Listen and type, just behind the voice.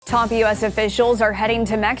Top U.S. officials are heading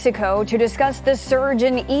to Mexico to discuss the surge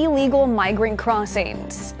in illegal migrant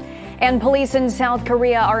crossings. And police in South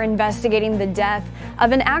Korea are investigating the death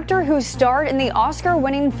of an actor who starred in the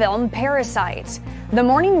Oscar-winning film Parasite. The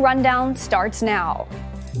Morning Rundown starts now.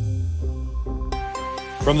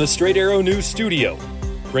 From the Straight Arrow News Studio,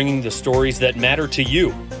 bringing the stories that matter to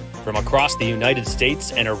you from across the United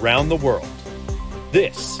States and around the world.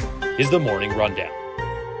 This is the Morning Rundown.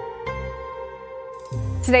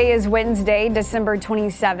 Today is Wednesday, December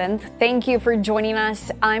 27th. Thank you for joining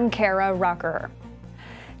us. I'm Kara Rucker.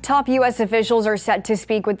 Top U.S. officials are set to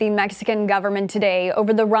speak with the Mexican government today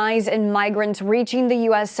over the rise in migrants reaching the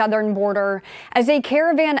U.S. southern border as a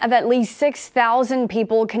caravan of at least 6,000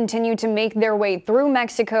 people continue to make their way through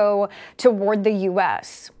Mexico toward the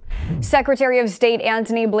U.S. Secretary of State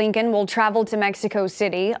Antony Blinken will travel to Mexico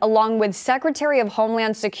City, along with Secretary of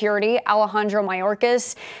Homeland Security Alejandro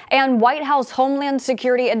Mayorkas and White House Homeland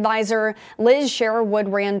Security Advisor Liz Sherwood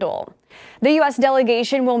Randall. The U.S.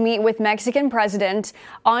 delegation will meet with Mexican President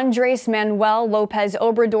Andres Manuel Lopez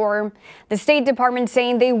Obrador. The State Department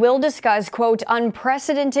saying they will discuss, quote,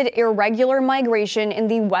 unprecedented irregular migration in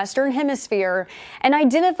the Western Hemisphere and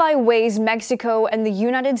identify ways Mexico and the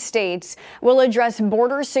United States will address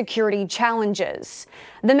border security challenges.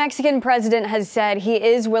 The Mexican president has said he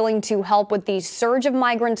is willing to help with the surge of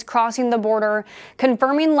migrants crossing the border,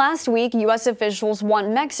 confirming last week U.S. officials want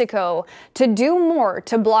Mexico to do more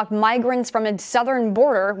to block migrants from its southern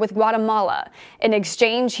border with Guatemala. In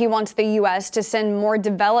exchange, he wants the U.S. to send more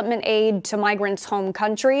development aid to migrants' home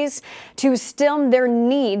countries to stem their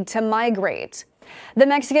need to migrate. The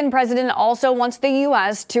Mexican president also wants the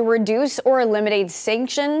U.S. to reduce or eliminate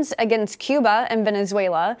sanctions against Cuba and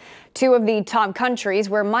Venezuela, two of the top countries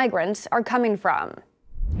where migrants are coming from.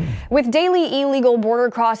 With daily illegal border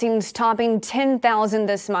crossings topping 10,000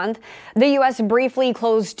 this month, the U.S. briefly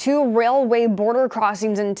closed two railway border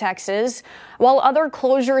crossings in Texas, while other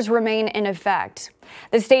closures remain in effect.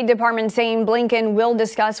 The State Department saying Blinken will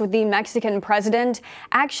discuss with the Mexican president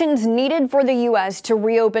actions needed for the U.S. to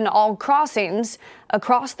reopen all crossings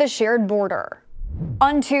across the shared border.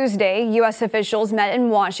 On Tuesday, U.S. officials met in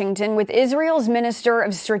Washington with Israel's Minister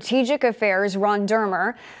of Strategic Affairs, Ron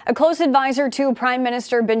Dermer, a close advisor to Prime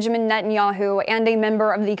Minister Benjamin Netanyahu and a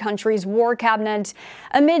member of the country's war cabinet,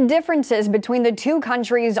 amid differences between the two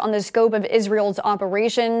countries on the scope of Israel's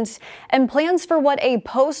operations and plans for what a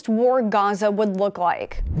post-war Gaza would look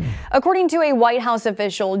like. According to a White House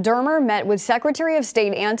official, Dermer met with Secretary of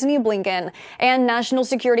State Antony Blinken and National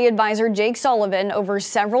Security Advisor Jake Sullivan over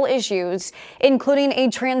several issues, including a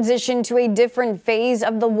transition to a different phase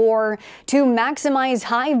of the war to maximize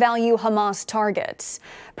high-value Hamas targets,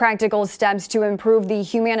 practical steps to improve the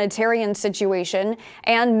humanitarian situation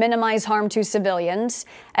and minimize harm to civilians,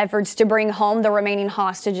 efforts to bring home the remaining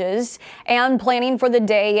hostages, and planning for the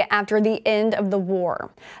day after the end of the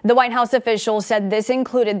war. The White House official said this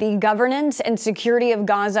included the governance and security of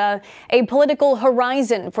Gaza, a political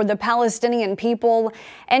horizon for the Palestinian people,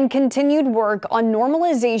 and continued work on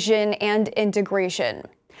normalization and integration.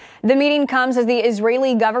 The meeting comes as the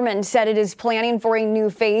Israeli government said it is planning for a new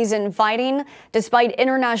phase in fighting, despite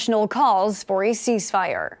international calls for a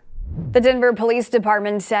ceasefire. The Denver Police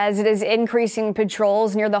Department says it is increasing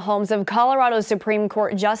patrols near the homes of Colorado Supreme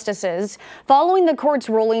Court justices following the court's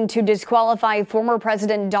ruling to disqualify former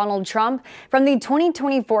President Donald Trump from the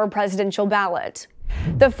 2024 presidential ballot.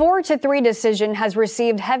 The 4-3 decision has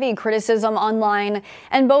received heavy criticism online,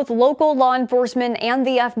 and both local law enforcement and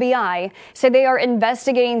the FBI say they are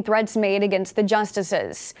investigating threats made against the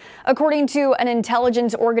justices. According to an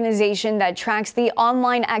intelligence organization that tracks the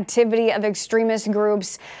online activity of extremist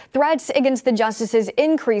groups, threats against the justices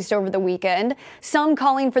increased over the weekend, some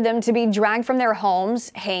calling for them to be dragged from their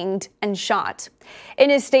homes, hanged, and shot. In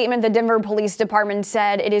his statement, the Denver Police Department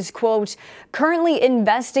said it is, quote, currently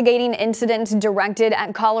investigating incidents directed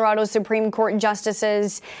at Colorado Supreme Court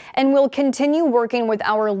justices and will continue working with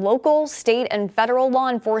our local, state, and federal law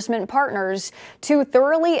enforcement partners to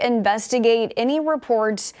thoroughly investigate any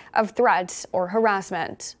reports of threats or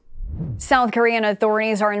harassment. South Korean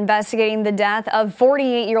authorities are investigating the death of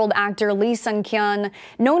 48-year-old actor Lee Sung-kyun,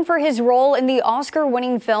 known for his role in the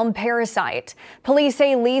Oscar-winning film Parasite. Police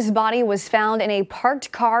say Lee's body was found in a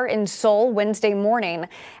parked car in Seoul Wednesday morning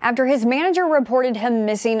after his manager reported him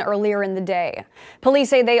missing earlier in the day. Police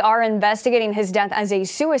say they are investigating his death as a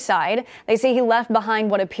suicide. They say he left behind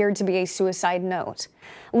what appeared to be a suicide note.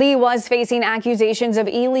 Lee was facing accusations of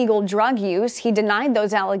illegal drug use. He denied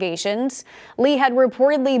those allegations. Lee had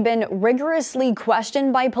reportedly been rigorously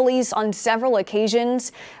questioned by police on several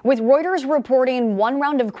occasions, with Reuters reporting one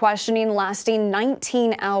round of questioning lasting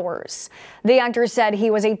 19 hours. The actor said he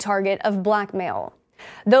was a target of blackmail.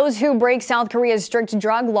 Those who break South Korea's strict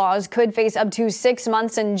drug laws could face up to 6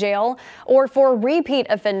 months in jail, or for repeat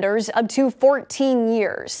offenders, up to 14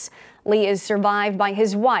 years. Lee is survived by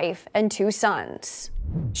his wife and 2 sons.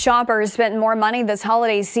 Shoppers spent more money this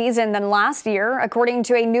holiday season than last year, according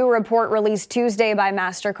to a new report released Tuesday by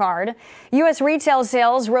MasterCard. U.S. retail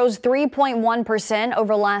sales rose 3.1%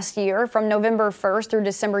 over last year from November 1st through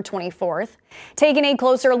December 24th. Taking a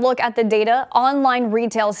closer look at the data, online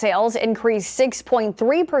retail sales increased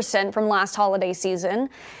 6.3% from last holiday season.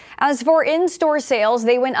 As for in-store sales,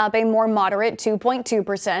 they went up a more moderate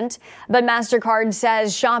 2.2%, but MasterCard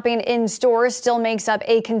says shopping in-store still makes up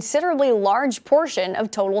a considerably large portion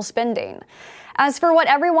of total spending. As for what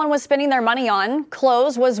everyone was spending their money on,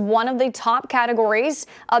 clothes was one of the top categories,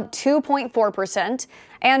 up 2.4%,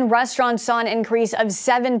 and restaurants saw an increase of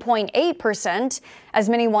 7.8%, as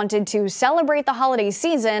many wanted to celebrate the holiday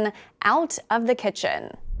season out of the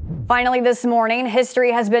kitchen. Finally this morning,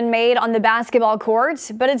 history has been made on the basketball court,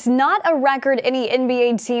 but it's not a record any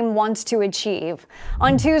NBA team wants to achieve.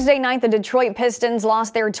 On Tuesday night, the Detroit Pistons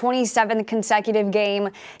lost their 27th consecutive game,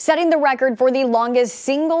 setting the record for the longest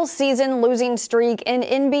single-season losing streak in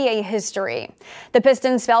NBA history. The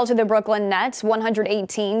Pistons fell to the Brooklyn Nets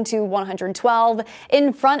 118-112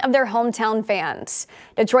 in front of their hometown fans.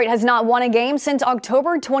 Detroit has not won a game since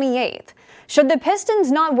October 28th. Should the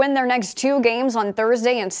Pistons not win their next 2 games on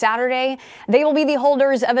Thursday and Saturday, they will be the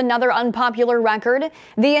holders of another unpopular record,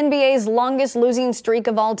 the NBA's longest losing streak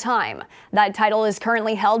of all time. That title is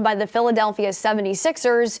currently held by the Philadelphia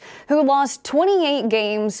 76ers, who lost 28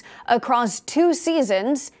 games across 2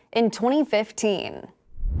 seasons in 2015.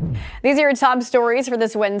 These are your top stories for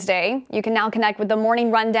this Wednesday. You can now connect with the Morning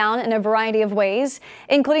Rundown in a variety of ways,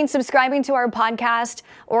 including subscribing to our podcast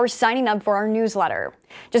or signing up for our newsletter.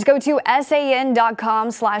 Just go to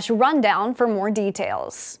san.com/rundown for more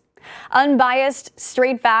details. Unbiased,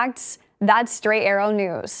 straight facts, that's Straight Arrow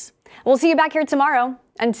News. We'll see you back here tomorrow.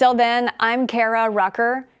 Until then, I'm Kara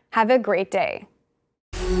Rucker. Have a great day.